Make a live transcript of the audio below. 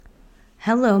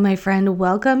Hello, my friend.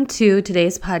 Welcome to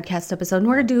today's podcast episode.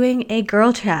 We're doing a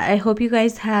girl chat. I hope you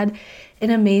guys had an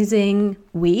amazing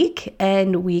week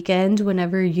and weekend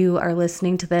whenever you are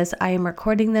listening to this. I am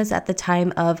recording this at the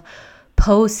time of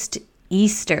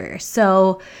post-Easter.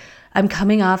 So I'm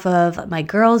coming off of my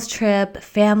girls' trip,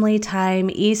 family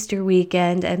time, Easter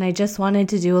weekend, and I just wanted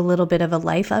to do a little bit of a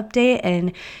life update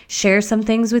and share some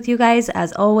things with you guys.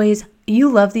 As always,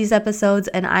 you love these episodes,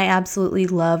 and I absolutely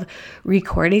love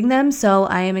recording them, so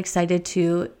I am excited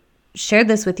to share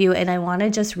this with you, and I want to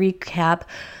just recap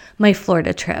my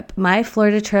Florida trip. My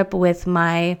Florida trip with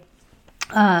my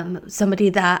somebody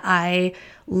that I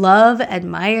love,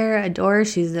 admire, adore.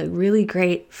 She's a really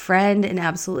great friend, an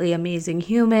absolutely amazing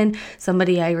human,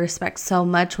 somebody I respect so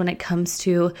much when it comes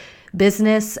to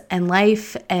business and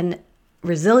life and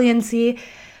resiliency.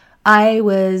 I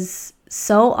was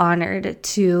so honored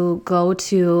to go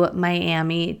to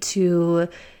Miami to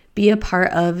be a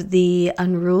part of the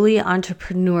Unruly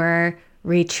Entrepreneur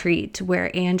Retreat,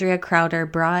 where Andrea Crowder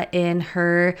brought in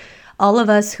all of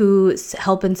us who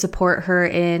help and support her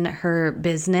in her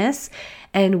business,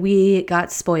 and we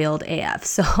got spoiled AF.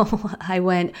 So I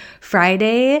went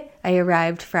Friday, I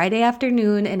arrived Friday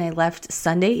afternoon, and I left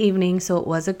Sunday evening, so it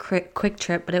was a quick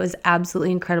trip, but it was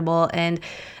absolutely incredible, and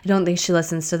I don't think she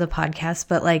listens to the podcast,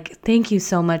 but thank you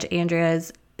so much, Andrea.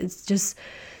 It's just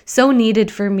so needed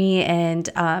for me, and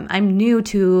I'm new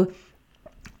to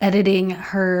editing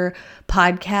her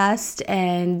podcast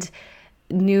and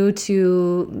new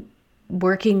to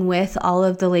working with all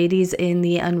of the ladies in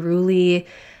the Unruly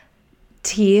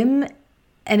team,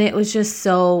 and it was just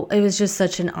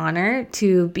such an honor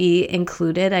to be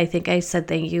included. I think I said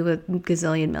thank you a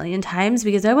gazillion million times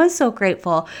because I was so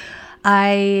grateful.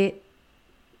 I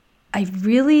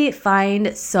really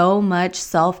find so much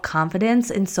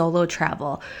self-confidence in solo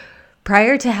travel.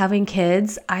 Prior to having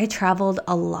kids, I traveled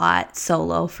a lot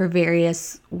solo for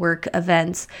various work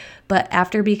events, but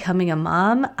after becoming a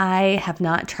mom, I have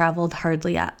not traveled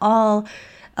hardly at all.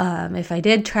 If I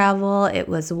did travel, it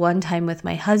was one time with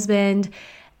my husband.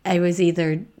 I was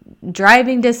either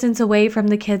driving distance away from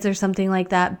the kids or something like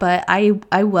that, but I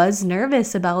was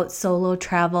nervous about solo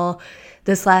travel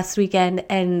this last weekend,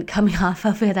 and coming off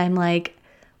of it, I'm like,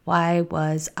 why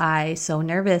was I so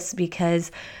nervous?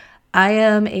 Because I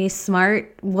am a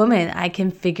smart woman. I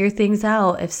can figure things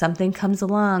out if something comes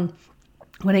along.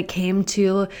 When it came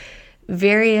to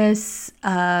various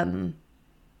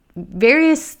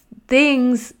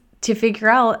things to figure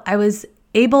out, I was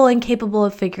able and capable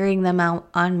of figuring them out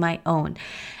on my own.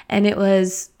 And it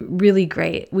was really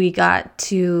great. We got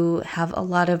to have a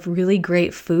lot of really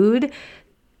great food,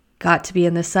 got to be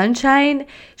in the sunshine.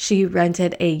 She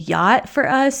rented a yacht for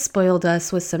us, spoiled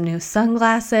us with some new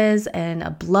sunglasses and a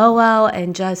blowout,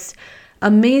 and just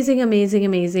amazing.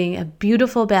 A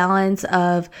beautiful balance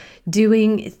of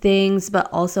doing things, but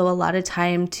also a lot of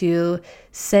time to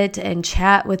sit and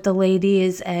chat with the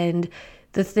ladies and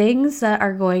the things that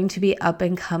are going to be up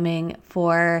and coming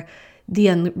for the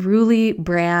Unruly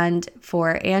brand,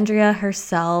 for Andrea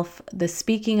herself, the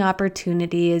speaking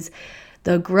opportunities,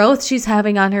 the growth she's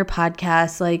having on her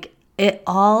podcast. It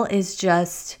all is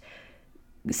just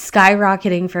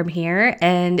skyrocketing from here.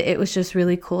 And it was just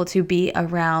really cool to be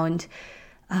around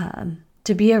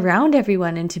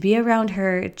everyone and to be around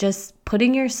her, just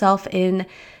putting yourself in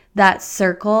that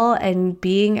circle and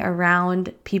being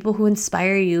around people who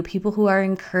inspire you, people who are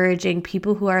encouraging,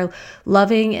 people who are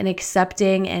loving and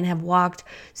accepting and have walked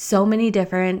so many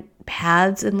different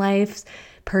paths in life,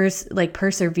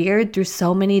 persevered through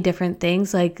so many different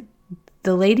things.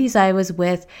 The ladies I was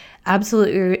with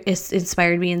absolutely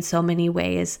inspired me in so many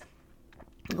ways,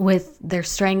 with their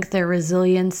strength, their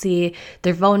resiliency,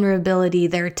 their vulnerability,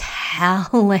 their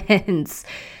talents.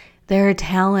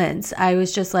 I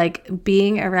was just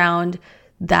being around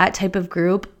that type of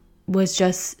group was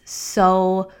just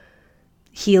so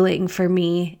healing for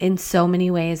me in so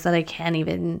many ways that I can't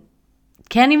even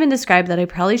describe. That I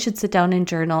probably should sit down and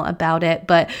journal about it.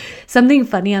 But something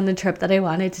funny on the trip that I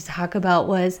wanted to talk about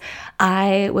was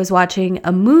I was watching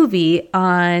a movie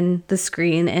on the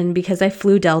screen, and because I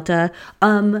flew Delta,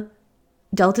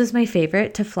 Delta's my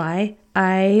favorite to fly.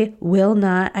 I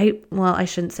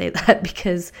shouldn't say that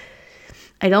because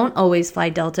I don't always fly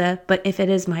Delta, but if it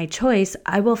is my choice,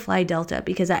 I will fly Delta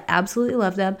because I absolutely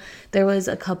love them. There was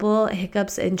a couple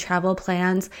hiccups in travel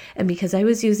plans, and because I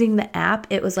was using the app,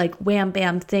 it was like, wham,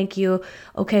 bam, thank you.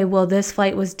 Okay, well, this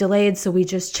flight was delayed, so we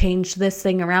just changed this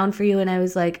thing around for you. And I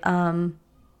was like,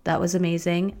 that was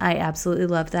amazing. I absolutely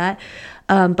love that.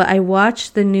 But I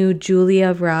watched the new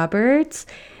Julia Roberts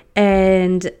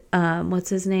and what's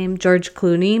his name? George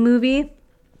Clooney movie.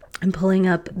 I'm pulling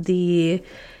up the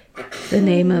the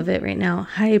name of it right now.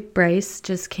 Hi, Bryce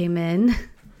just came in.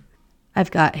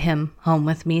 I've got him home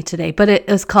with me today, but it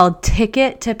was called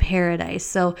Ticket to Paradise.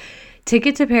 So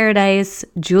Ticket to Paradise,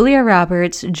 Julia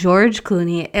Roberts, George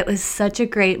Clooney. It was such a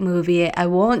great movie. I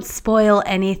won't spoil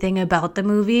anything about the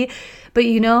movie, but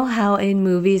you know how in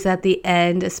movies at the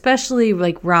end, especially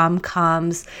like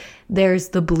rom-coms, there's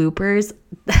the bloopers.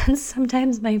 That's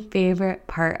sometimes my favorite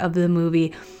part of the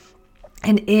movie.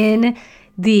 And in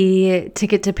the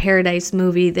Ticket to Paradise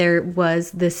movie, there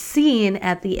was this scene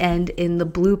at the end in the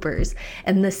bloopers.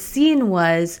 And the scene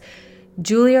was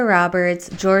Julia Roberts,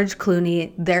 George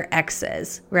Clooney, their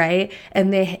exes, right?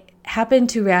 And they happened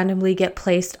to randomly get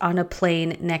placed on a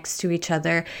plane next to each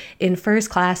other in first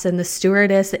class, and the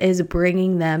stewardess is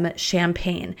bringing them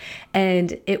champagne.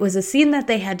 And it was a scene that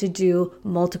they had to do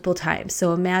multiple times.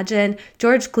 So imagine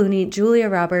George Clooney, Julia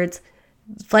Roberts,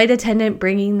 flight attendant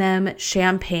bringing them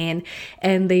champagne,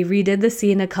 and they redid the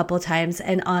scene a couple times.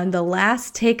 And on the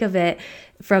last take of it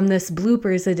from this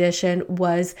bloopers edition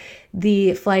was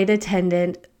the flight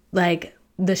attendant, like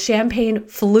the champagne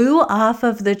flew off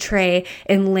of the tray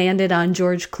and landed on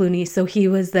George Clooney. So he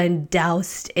was then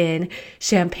doused in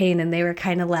champagne, and they were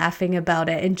kind of laughing about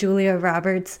it. And Julia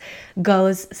Roberts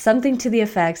goes something to the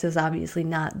effects, is obviously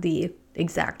not the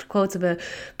exact quotes of it,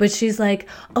 but she's like,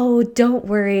 "Oh, don't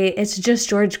worry, it's just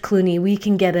George Clooney, we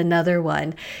can get another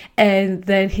one." And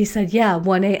then he said, "Yeah,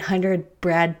 1-800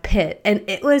 Brad Pitt." And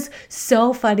it was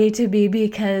so funny to me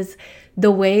because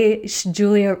the way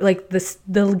Julia, like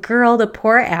the girl, the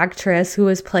poor actress who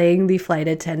was playing the flight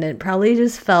attendant, probably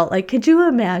just felt like, could you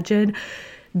imagine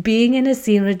being in a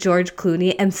scene with George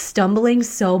Clooney and stumbling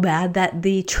so bad that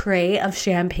the tray of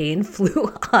champagne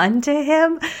flew onto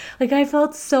him? Like, I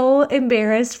felt so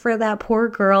embarrassed for that poor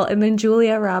girl. And then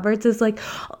Julia Roberts is like,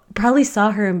 probably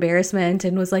saw her embarrassment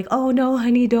and was like, "Oh no,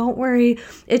 honey, don't worry.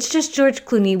 It's just George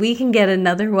Clooney. We can get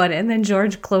another one." And then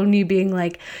George Clooney being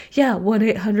like, "Yeah,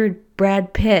 1-800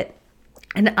 Brad Pitt."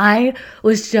 And I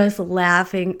was just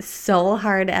laughing so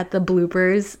hard at the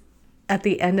bloopers at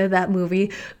the end of that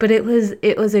movie, but it was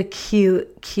a cute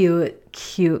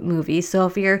movie. So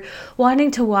if you're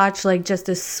wanting to watch like just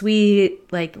a sweet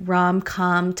like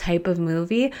rom-com type of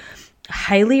movie,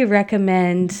 highly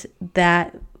recommend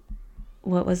that.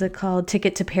 What was it called?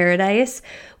 Ticket to Paradise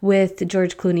with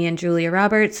George Clooney and Julia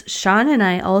Roberts. Sean and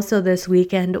I also this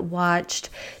weekend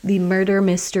watched the Murder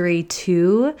Mystery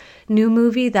 2 new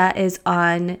movie that is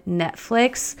on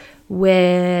Netflix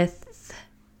with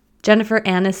Jennifer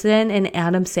Aniston and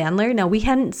Adam Sandler. Now, we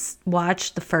hadn't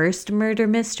watched the first Murder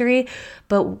Mystery,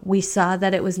 but we saw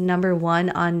that it was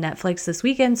 #1 on Netflix this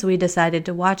weekend, so we decided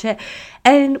to watch it.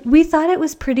 And we thought it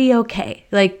was pretty okay.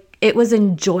 Like, it was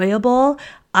enjoyable.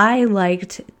 I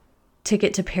liked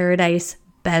Ticket to Paradise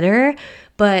better,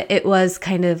 but it was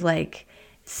kind of like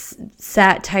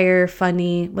satire,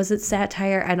 funny. Was it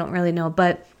satire? I don't really know,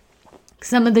 but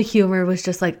some of the humor was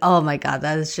just like, oh my God,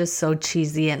 that is just so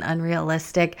cheesy and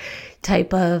unrealistic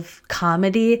type of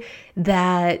comedy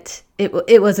that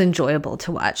it was enjoyable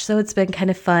to watch. So it's been kind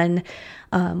of fun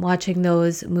watching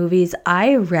those movies.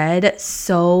 I read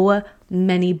so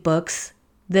many books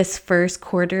this first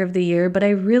quarter of the year, but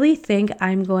I really think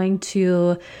I'm going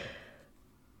to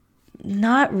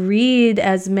not read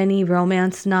as many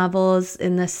romance novels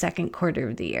in the second quarter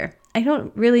of the year. I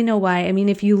don't really know why. I mean,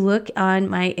 if you look on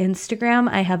my Instagram,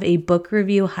 I have a book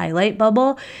review highlight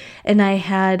bubble, and I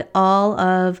had all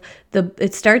of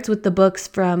it starts with the books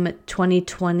from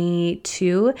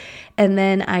 2022, and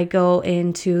then I go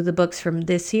into the books from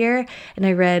this year, and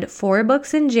I read 4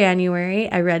 books in January,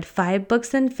 I read 5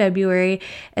 books in February,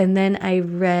 and then I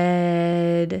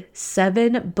read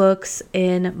 7 books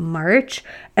in March,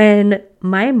 and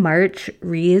my March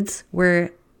reads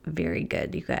were very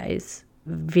good, you guys.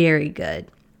 Very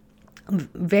good.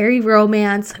 Very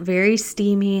romance, very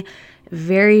steamy,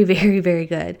 very, very, very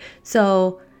good.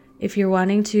 So if you're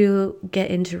wanting to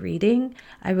get into reading,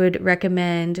 I would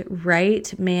recommend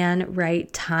Right Man,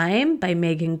 Right Time by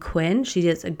Megan Quinn. She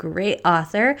is a great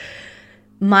author.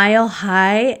 Mile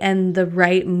High and the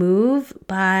Right Move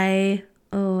by...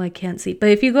 I can't see. But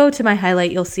if you go to my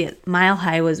highlight, you'll see it. Mile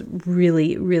High was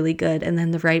really, really good. And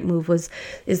then The Right Move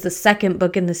is the second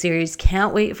book in the series.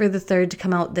 Can't wait for the third to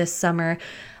come out this summer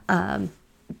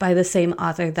by the same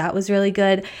author. That was really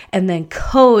good. And then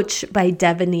Coach by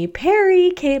Devaney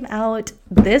Perry came out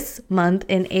this month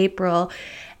in April.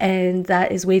 And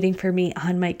that is waiting for me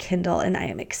on my Kindle, and I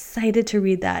am excited to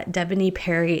read that. Devaney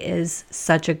Perry is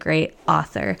such a great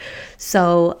author.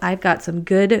 So I've got some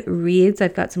good reads.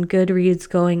 I've got some good reads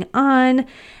going on,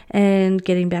 and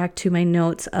getting back to my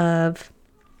notes of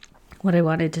what I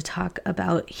wanted to talk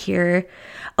about here.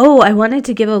 Oh, I wanted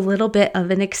to give a little bit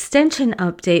of an extension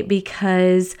update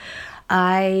because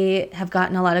I have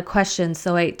gotten a lot of questions.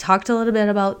 So I talked a little bit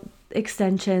about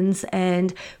extensions,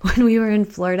 and when we were in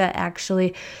Florida,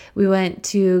 actually, we went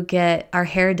to get our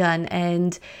hair done,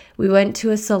 and we went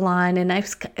to a salon, and I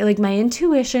was like, my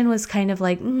intuition was kind of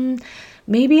like,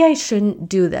 maybe I shouldn't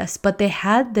do this, but they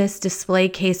had this display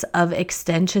case of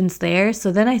extensions there.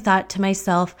 So then I thought to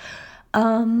myself,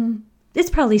 it's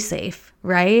probably safe,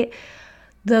 right?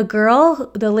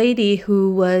 The lady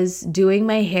who was doing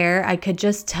my hair, I could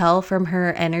just tell from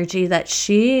her energy that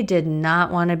she did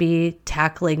not want to be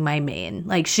tackling my mane.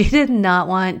 Like, she did not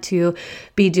want to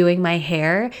be doing my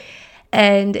hair.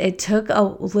 And it took a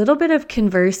little bit of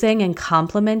conversing and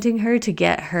complimenting her to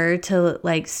get her to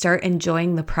like start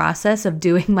enjoying the process of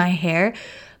doing my hair.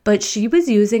 But she was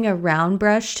using a round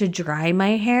brush to dry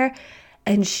my hair,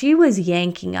 and she was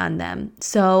yanking on them.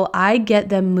 So I get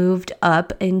them moved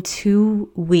up in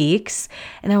 2 weeks,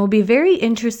 and I will be very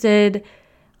interested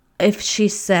if she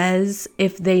says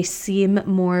if they seem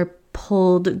more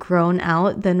pulled, grown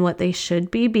out than what they should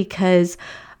be because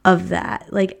of that.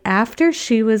 Like, after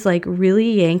she was like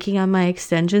really yanking on my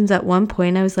extensions, at one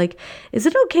point I was like, is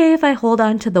it okay if I hold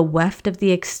on to the weft of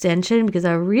the extension because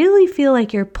I really feel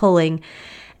like you're pulling?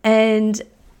 And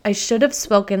I should have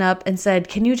spoken up and said,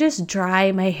 can you just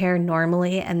dry my hair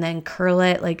normally and then curl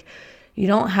it? Like, you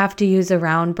don't have to use a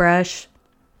round brush.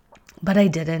 But I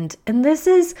didn't. And this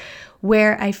is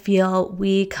where I feel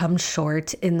we come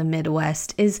short in the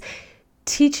Midwest, is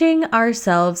teaching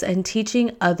ourselves and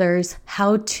teaching others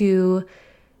how to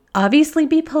obviously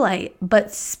be polite,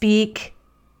 but speak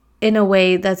in a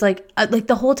way that's like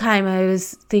the whole time I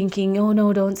was thinking, oh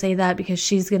no, don't say that because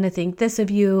she's going to think this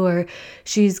of you, or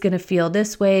she's going to feel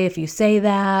this way if you say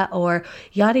that, or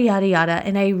yada, yada, yada.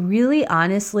 And I really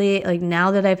honestly, like, now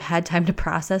that I've had time to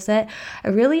process it, I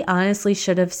really honestly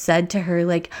should have said to her,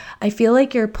 like, I feel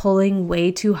like you're pulling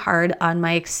way too hard on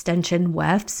my extension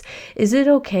wefts. Is it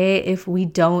okay if we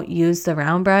don't use the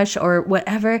round brush or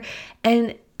whatever?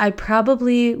 And I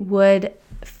probably would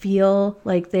feel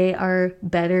like they are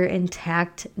better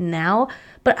intact now,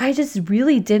 but I just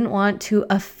really didn't want to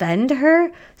offend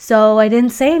her, so I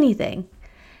didn't say anything.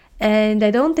 And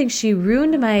I don't think she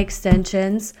ruined my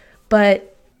extensions,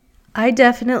 but I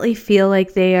definitely feel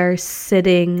like they are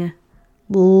sitting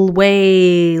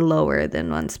way lower than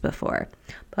once before.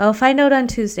 But I'll find out on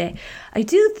Tuesday. I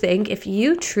do think if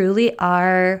you truly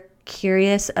are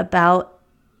curious about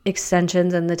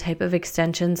extensions and the type of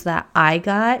extensions that I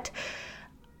got,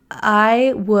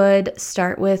 I would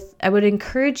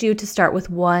encourage you to start with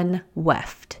one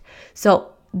weft.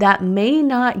 So that may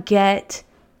not get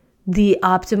the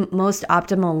most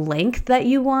optimal length that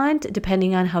you want,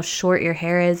 depending on how short your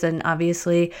hair is. And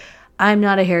obviously, I'm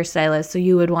not a hairstylist, so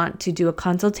you would want to do a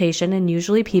consultation. And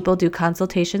usually people do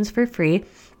consultations for free.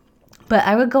 But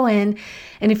I would go in,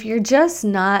 and if you're just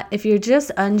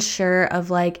unsure of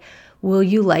like, will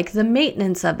you like the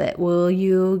maintenance of it? Will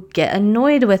you get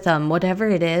annoyed with them? Whatever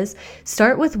it is,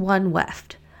 start with one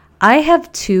weft. I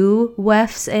have 2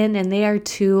 wefts in, and they are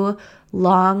 2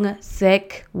 long,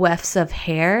 thick wefts of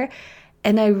hair.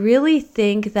 And I really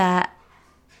think that,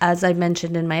 as I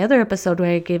mentioned in my other episode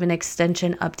where I gave an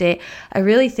extension update, I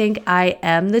really think I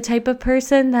am the type of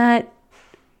person that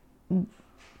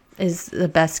is the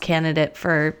best candidate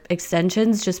for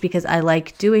extensions, just because I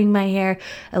like doing my hair.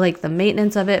 I like the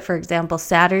maintenance of it. For example,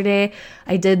 Saturday,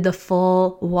 I did the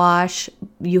full wash.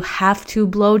 You have to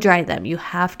blow dry them. You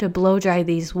have to blow dry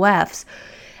these wefts.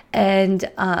 And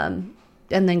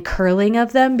then curling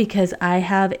of them, because I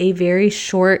have a very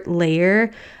short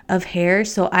layer of hair,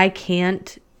 so I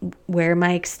can't wear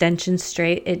my extensions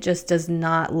straight. It just does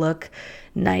not look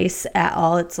nice at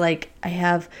all. It's like I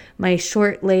have my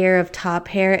short layer of top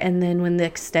hair, and then when the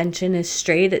extension is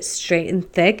straight, it's straight and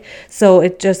thick. So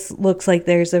it just looks like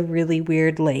there's a really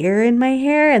weird layer in my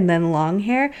hair and then long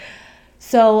hair.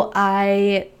 So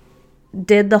I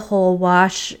did the whole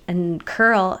wash and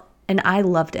curl, and I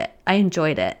loved it. I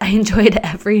enjoyed it. I enjoyed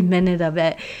every minute of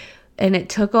it. And it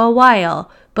took a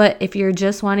while. But if you're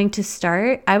just wanting to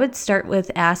start, I would start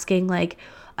with asking, like,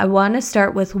 I want to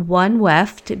start with one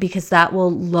weft because that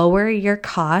will lower your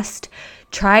cost.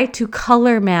 Try to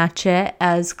color match it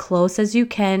as close as you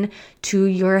can to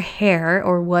your hair,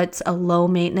 or what's a low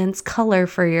maintenance color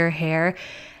for your hair,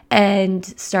 and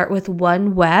start with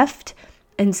one weft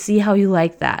and see how you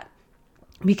like that.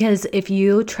 Because if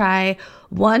you try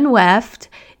one weft,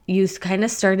 you kind of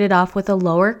started off with a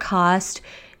lower cost,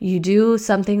 you do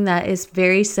something that is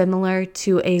very similar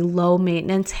to a low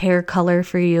maintenance hair color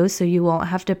for you, so you won't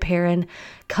have to pair in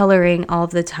coloring all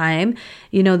the time.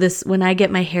 When I get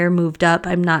my hair moved up,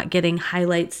 I'm not getting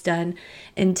highlights done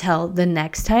until the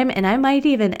next time. And I might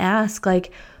even ask,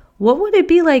 like, what would it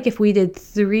be like if we did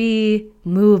 3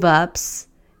 move ups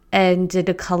and did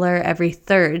a color every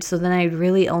third? So then I'd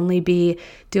really only be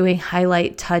doing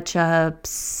highlight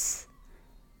touch-ups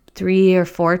 3 or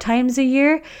 4 times a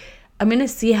year. I'm going to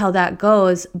see how that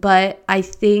goes, but I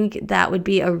think that would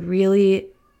be a really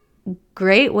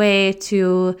great way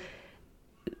to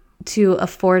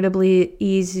affordably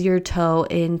ease your toe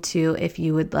into if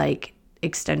you would like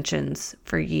extensions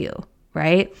for you,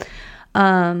 right?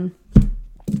 And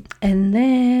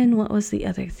then what was the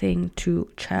other thing to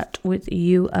chat with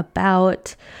you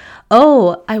about?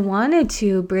 Oh, I wanted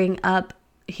to bring up,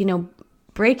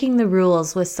 breaking the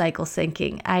rules with cycle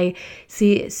syncing. I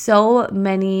see so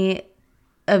many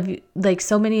of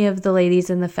the ladies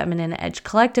in the Feminine Edge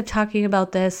Collective talking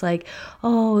about this, like,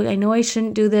 oh, I know I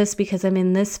shouldn't do this because I'm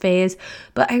in this phase,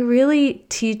 but I really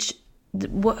teach.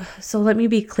 So let me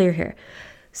be clear here.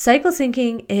 Cycle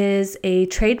syncing is a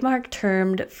trademark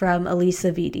term from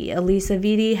Alisa Vitti. Alisa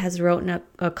Vitti has written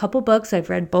a couple books. I've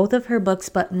read both of her books,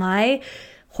 but my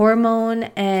hormone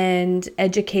and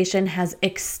education has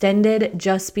extended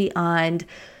just beyond,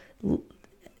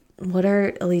 what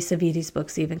are Alisa Vitti's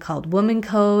books even called? Woman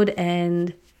Code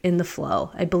and In the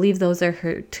Flow. I believe those are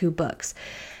her 2 books.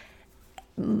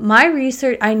 My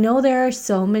research, I know there are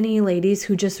so many ladies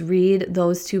who just read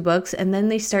those 2 books and then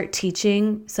they start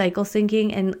teaching cycle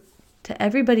syncing, and to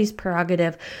everybody's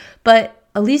prerogative. But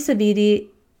Alisa Vitti,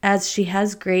 as she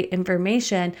has great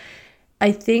information,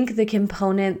 I think the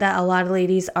component that a lot of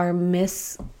ladies are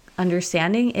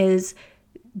misunderstanding is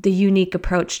the unique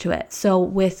approach to it. So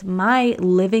with my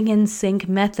Living in Sync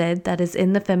method that is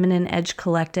in the Feminine Edge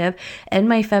Collective and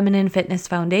my Feminine Fitness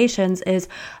Foundations is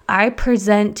I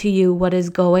present to you what is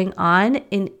going on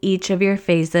in each of your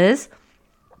phases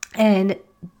and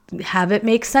have it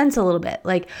make sense a little bit,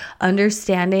 like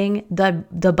understanding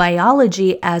the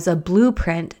biology as a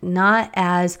blueprint, not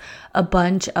as a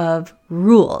bunch of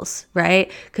rules,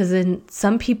 right? Because in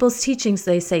some people's teachings,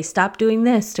 they say, stop doing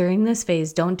this during this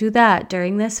phase, don't do that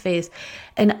during this phase.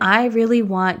 And I really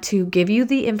want to give you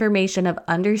the information of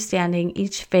understanding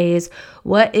each phase,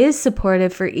 what is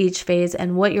supportive for each phase,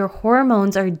 and what your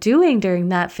hormones are doing during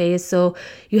that phase. So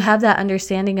you have that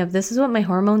understanding of this is what my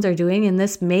hormones are doing, and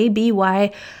this may be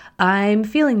why I'm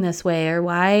feeling this way or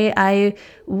why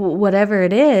whatever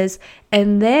it is,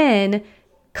 and then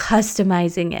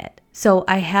customizing it. So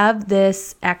I have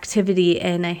this activity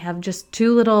and I have just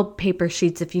 2 little paper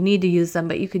sheets if you need to use them,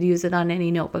 but you could use it on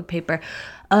any notebook paper,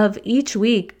 of each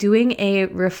week doing a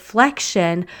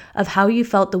reflection of how you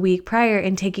felt the week prior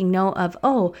and taking note of,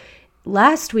 oh,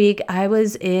 last week I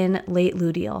was in late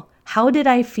luteal. How did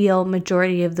I feel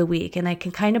majority of the week? And I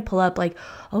can kind of pull up like,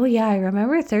 oh yeah, I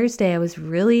remember Thursday I was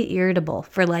really irritable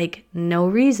for like no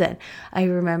reason. I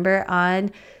remember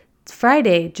on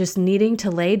Friday just needing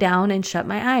to lay down and shut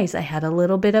my eyes. I had a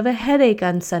little bit of a headache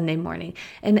on Sunday morning,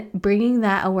 and bringing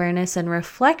that awareness and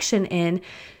reflection in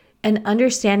and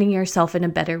understanding yourself in a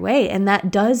better way. And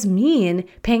that does mean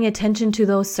paying attention to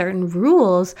those certain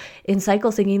rules in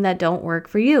cycle syncing that don't work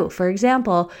for you. For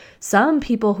example, some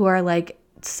people who are like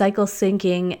cycle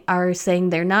syncing are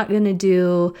saying they're not going to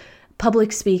do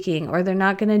public speaking or they're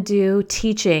not going to do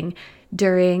teaching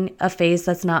during a phase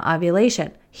that's not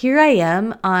ovulation. Here I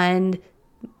am on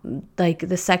like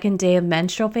the second day of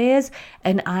menstrual phase,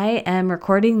 and I am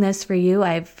recording this for you.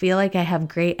 I feel like I have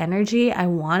great energy. I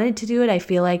wanted to do it. I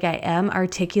feel like I am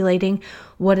articulating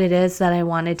what it is that I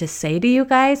wanted to say to you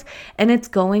guys, and it's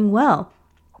going well.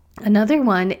 Another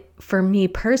one for me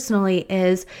personally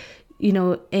is,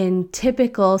 in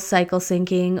typical cycle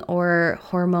syncing or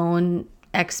hormone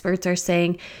experts are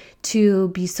saying to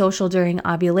be social during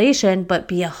ovulation, but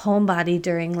be a homebody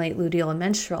during late luteal and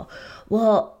menstrual.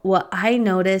 Well, what I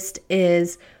noticed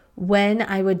is when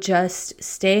I would just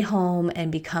stay home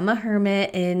and become a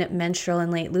hermit in menstrual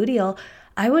and late luteal,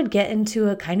 I would get into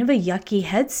a kind of a yucky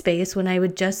headspace when I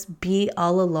would just be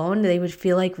all alone. They would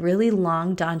feel like really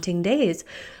long, daunting days.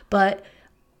 But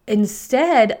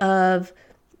instead of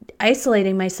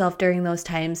isolating myself during those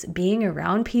times, being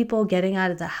around people, getting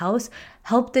out of the house,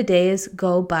 helped the days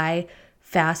go by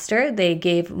faster. They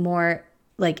gave more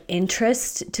like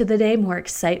interest to the day, more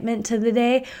excitement to the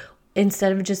day.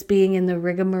 Instead of just being in the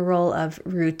rigmarole of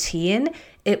routine,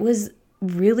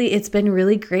 it's been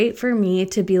really great for me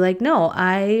to be like, no,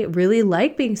 I really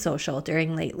like being social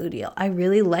during late luteal. I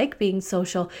really like being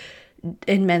social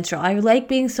in menstrual. I like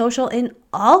being social in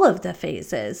all of the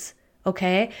phases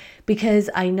okay? Because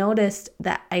I noticed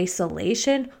that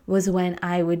isolation was when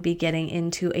I would be getting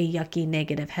into a yucky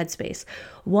negative headspace.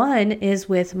 One is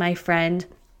with my friend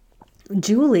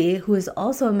Julie, who is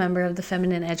also a member of the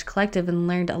Feminine Edge Collective and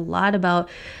learned a lot about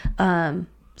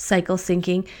cycle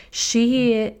syncing.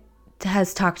 She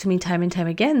has talked to me time and time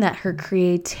again that her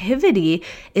creativity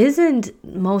isn't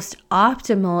most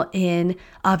optimal in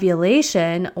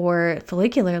ovulation or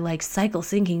follicular like cycle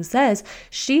syncing says.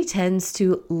 She tends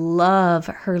to love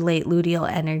her late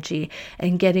luteal energy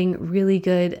and getting really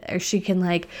good, or she can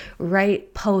like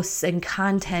write posts and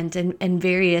content and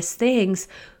various things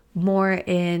more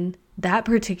in that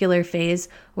particular phase,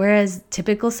 whereas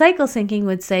typical cycle syncing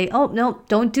would say, oh, no,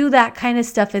 don't do that kind of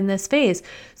stuff in this phase.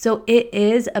 So it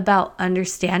is about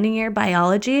understanding your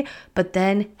biology, but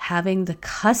then having the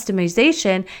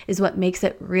customization is what makes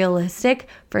it realistic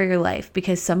for your life,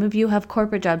 because some of you have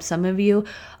corporate jobs, some of you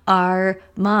are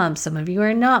moms, some of you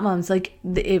are not moms. Like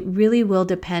it really will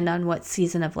depend on what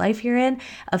season of life you're in,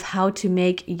 of how to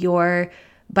make your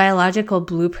biological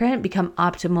blueprint become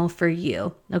optimal for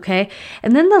you. Okay.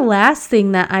 And then the last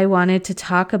thing that I wanted to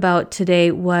talk about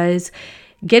today was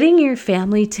getting your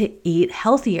family to eat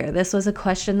healthier. This was a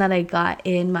question that I got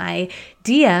in my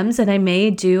DMs, and I may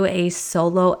do a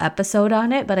solo episode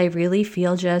on it, but I really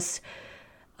feel just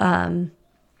like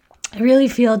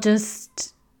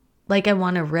I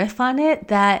want to riff on it,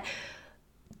 that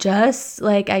just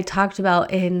like I talked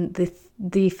about in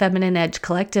the Feminine Edge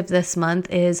Collective this month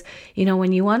is,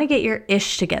 when you want to get your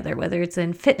ish together, whether it's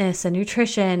in fitness and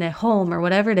nutrition at home or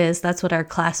whatever it is, that's what our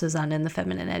class is on in the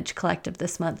Feminine Edge Collective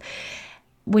this month.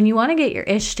 When you want to get your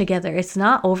ish together, it's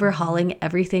not overhauling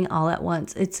everything all at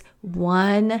once. It's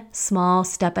one small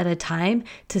step at a time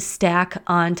to stack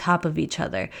on top of each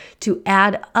other, to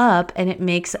add up, and it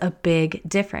makes a big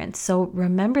difference. So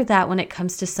remember that when it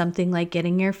comes to something like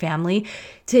getting your family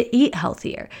to eat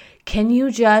healthier. Can you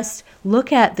just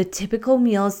look at the typical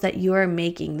meals that you are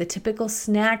making, the typical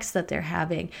snacks that they're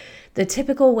having, the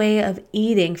typical way of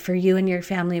eating for you and your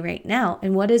family right now,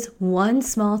 and what is one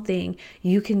small thing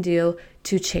you can do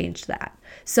to change that?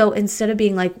 So instead of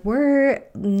being like, we're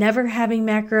never having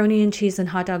macaroni and cheese and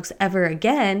hot dogs ever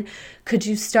again, could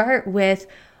you start with,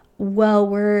 well,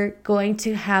 we're going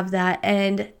to have that,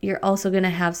 and you're also going to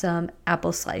have some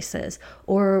apple slices,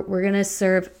 or we're going to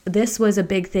serve. This was a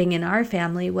big thing in our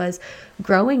family, was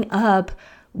growing up,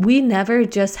 we never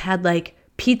just had like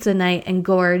pizza night and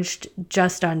gorged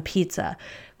just on pizza.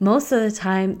 Most of the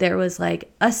time there was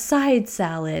like a side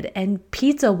salad, and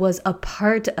pizza was a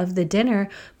part of the dinner,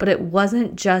 but it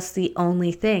wasn't just the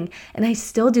only thing. And I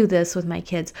still do this with my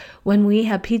kids. When we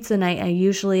have pizza night, I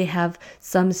usually have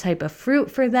some type of fruit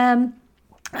for them.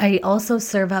 I also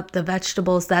serve up the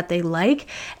vegetables that they like.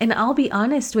 And I'll be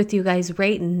honest with you guys,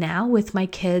 right now with my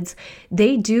kids,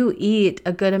 they do eat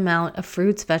a good amount of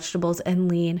fruits, vegetables, and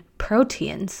lean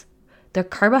proteins. Their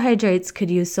carbohydrates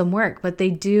could use some work, but they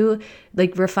do,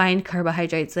 like refined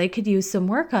carbohydrates, they could use some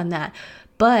work on that.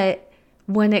 But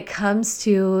when it comes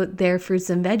to their fruits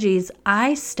and veggies,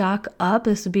 I stock up.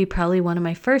 This would be probably one of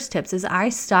my first tips, is I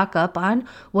stock up on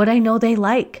what I know they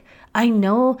like. I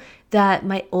know that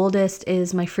my oldest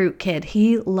is my fruit kid.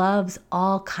 He loves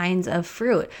all kinds of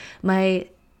fruit. My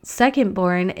second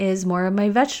born is more of my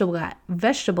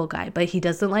vegetable guy, but he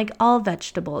doesn't like all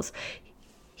vegetables.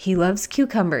 He loves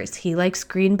cucumbers. He likes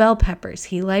green bell peppers.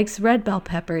 He likes red bell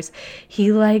peppers.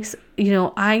 He likes,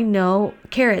 I know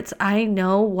carrots. I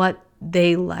know what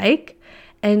they like.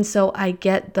 And so I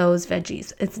get those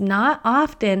veggies. It's not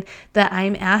often that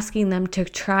I'm asking them to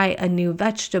try a new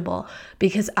vegetable,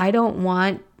 because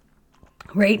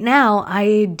right now,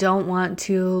 I don't want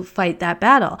to fight that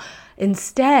battle.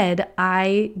 Instead,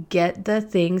 I get the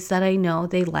things that I know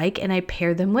they like and I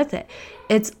pair them with it.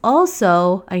 It's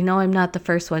also, I know I'm not the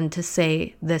first one to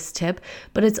say this tip,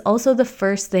 but it's also the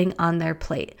first thing on their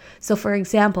plate. So for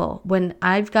example, when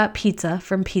I've got pizza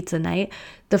from pizza night,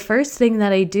 the first thing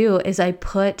that I do is I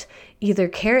put either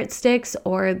carrot sticks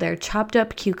or their chopped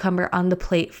up cucumber on the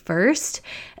plate first,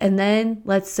 and then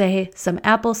let's say some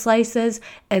apple slices,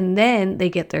 and then they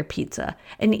get their pizza.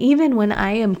 And even when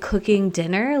I am cooking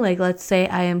dinner, like let's say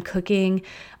I am cooking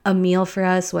a meal for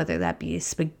us, whether that be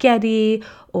spaghetti,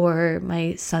 or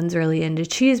my son's really into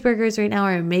cheeseburgers right now,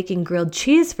 or I'm making grilled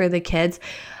cheese for the kids,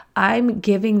 I'm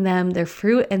giving them their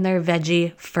fruit and their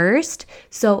veggie first.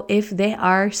 So if they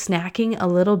are snacking a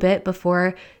little bit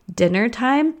before dinner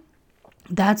time,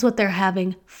 that's what they're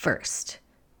having first.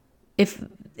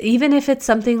 Even if it's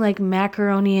something like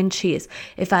macaroni and cheese,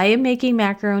 if I am making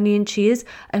macaroni and cheese,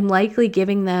 I'm likely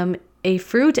giving them a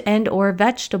fruit and or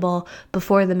vegetable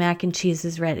before the mac and cheese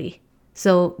is ready.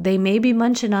 So they may be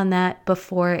munching on that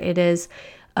before it is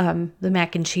the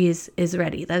mac and cheese is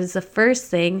ready. That is the first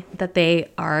thing that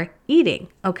they are eating,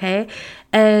 okay?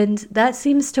 And that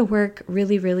seems to work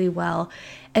really, really well.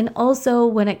 And also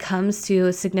when it comes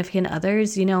to significant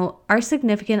others, our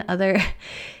significant other,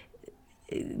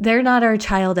 they're not our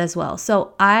child as well.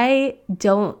 So I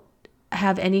don't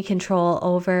have any control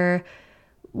over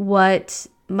what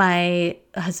my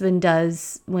husband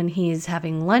does when he's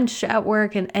having lunch at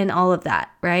work and all of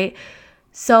that, right?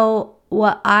 So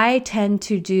what I tend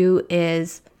to do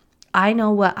is I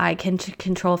know what I can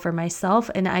control for myself,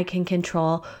 and I can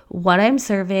control what I'm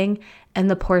serving and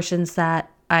the portions that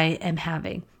I am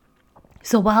having.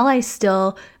 So while I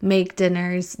still make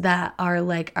dinners that are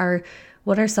like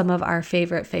what are some of our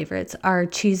favorites? Our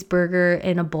cheeseburger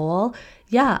in a bowl.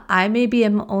 Yeah, I maybe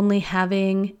am only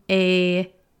having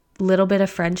a little bit of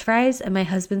French fries and my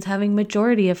husband's having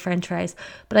majority of French fries.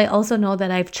 But I also know that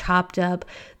I've chopped up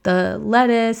the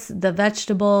lettuce, the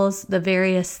vegetables, the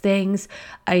various things.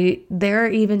 There are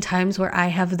even times where I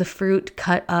have the fruit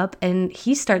cut up and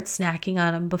he starts snacking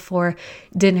on them before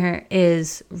dinner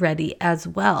is ready as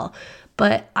well.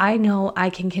 But I know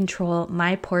I can control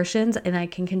my portions and I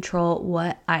can control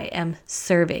what I am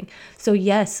serving. So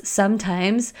yes,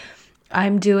 sometimes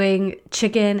I'm doing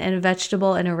chicken and a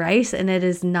vegetable and a rice, and it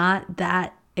is not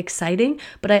that exciting.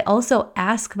 But I also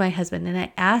ask my husband, and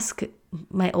I ask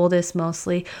my oldest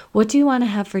mostly, what do you want to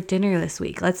have for dinner this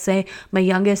week? Let's say my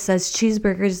youngest says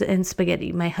cheeseburgers and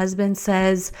spaghetti. My husband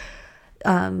says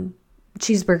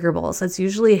cheeseburger bowls. That's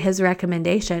usually his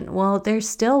recommendation. Well, there's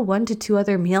still 1 to 2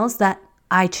 other meals that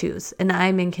I choose and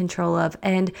I'm in control of.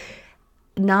 And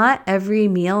not every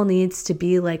meal needs to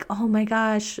be like, oh my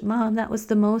gosh, Mom, that was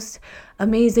the most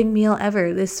amazing meal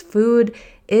ever. This food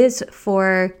is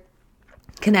for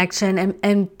connection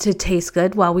and to taste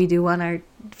good. While we do want our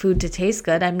food to taste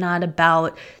good, I'm not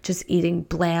about just eating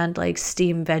bland like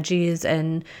steamed veggies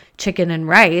and chicken and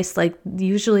rice. Like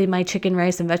usually my chicken,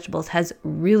 rice, and vegetables has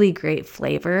really great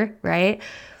flavor, right?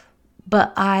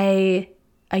 But I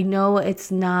know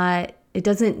it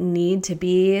doesn't need to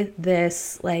be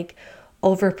this like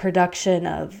overproduction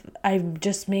of I've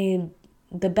just made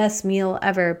the best meal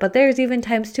ever. But there's even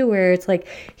times too where it's like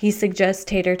he suggests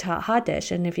tater tot hot dish,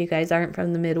 and if you guys aren't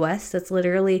from the Midwest, that's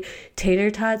literally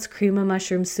tater tots, cream of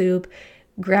mushroom soup,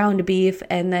 ground beef,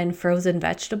 and then frozen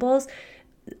vegetables.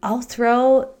 I'll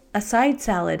throw a side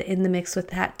salad in the mix with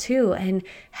that too and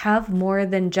have more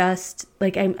than just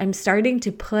like I'm starting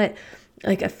to put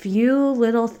like a few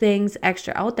little things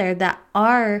extra out there that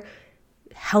are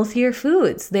healthier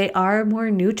foods. They are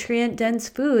more nutrient dense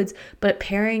foods, but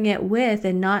pairing it with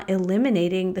and not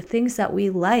eliminating the things that we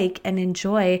like and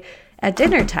enjoy at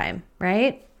dinner time,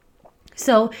 right?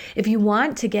 So if you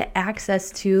want to get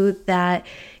access to that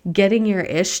getting your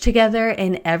ish together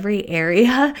in every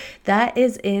area, that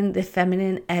is in the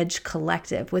Feminine Edge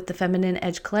Collective. With the Feminine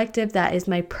Edge Collective, that is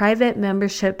my private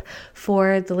membership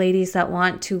for the ladies that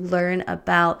want to learn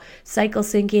about cycle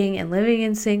syncing and living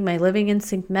in sync. My living in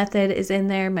sync method is in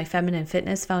there. My feminine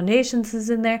fitness foundations is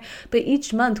in there. But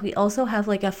each month we also have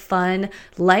like a fun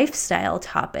lifestyle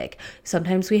topic.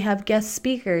 Sometimes we have guest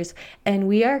speakers, and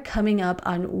we are coming up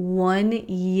on 1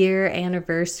 year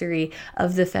anniversary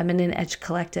of the Feminine Edge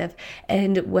Collective.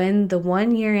 And when the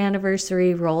 1 year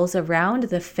anniversary rolls around,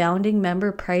 the founding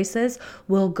member prices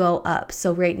will go up.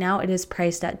 So right now it is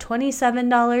priced at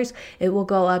 $27. It will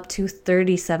go up to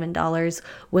 $37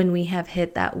 when we have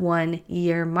hit that 1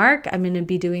 year mark. I'm going to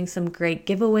be doing some great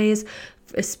giveaways,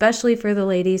 especially for the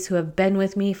ladies who have been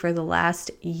with me for the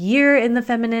last year in the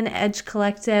Feminine Edge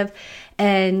Collective.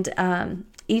 And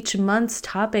each month's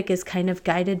topic is kind of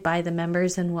guided by the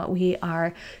members and what we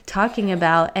are talking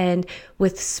about. And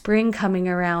with spring coming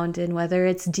around, and whether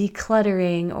it's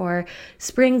decluttering or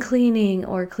spring cleaning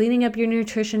or cleaning up your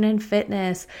nutrition and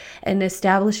fitness and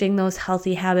establishing those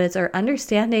healthy habits, or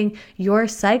understanding your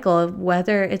cycle of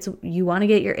whether it's you want to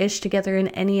get your ish together in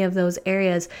any of those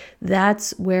areas,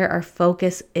 that's where our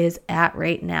focus is at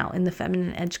right now in the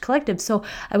Feminine Edge Collective. So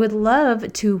I would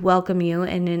love to welcome you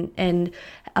and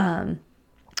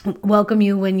welcome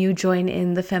you when you join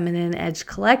in the Feminine Edge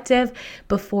Collective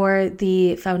before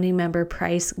the founding member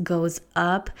price goes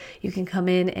up. You can come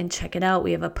in and check it out.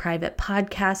 We have a private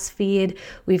podcast feed.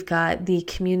 We've got the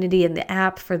community and the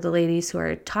app for the ladies who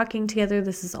are talking together.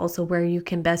 This is also where you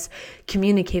can best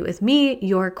communicate with me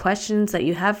your questions that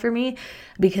you have for me,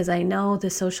 because I know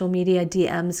the social media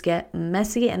DMs get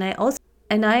messy. And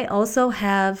I also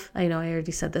have, I know I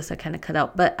already said this, I kind of cut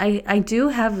out, but I do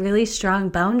have really strong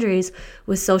boundaries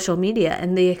with social media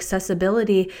and the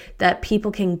accessibility that people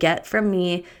can get from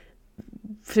me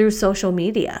through social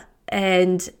media.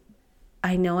 And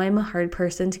I know I'm a hard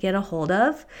person to get a hold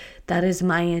of. That is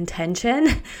my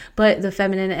intention. But the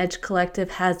Feminine Edge Collective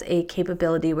has a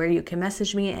capability where you can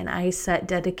message me, and I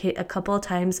dedicate a couple of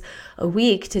times a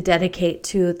week to dedicate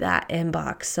to that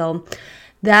inbox. So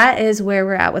that is where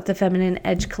we're at with the Feminine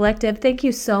Edge Collective. Thank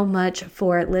you so much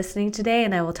for listening today,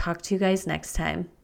 and I will talk to you guys next time.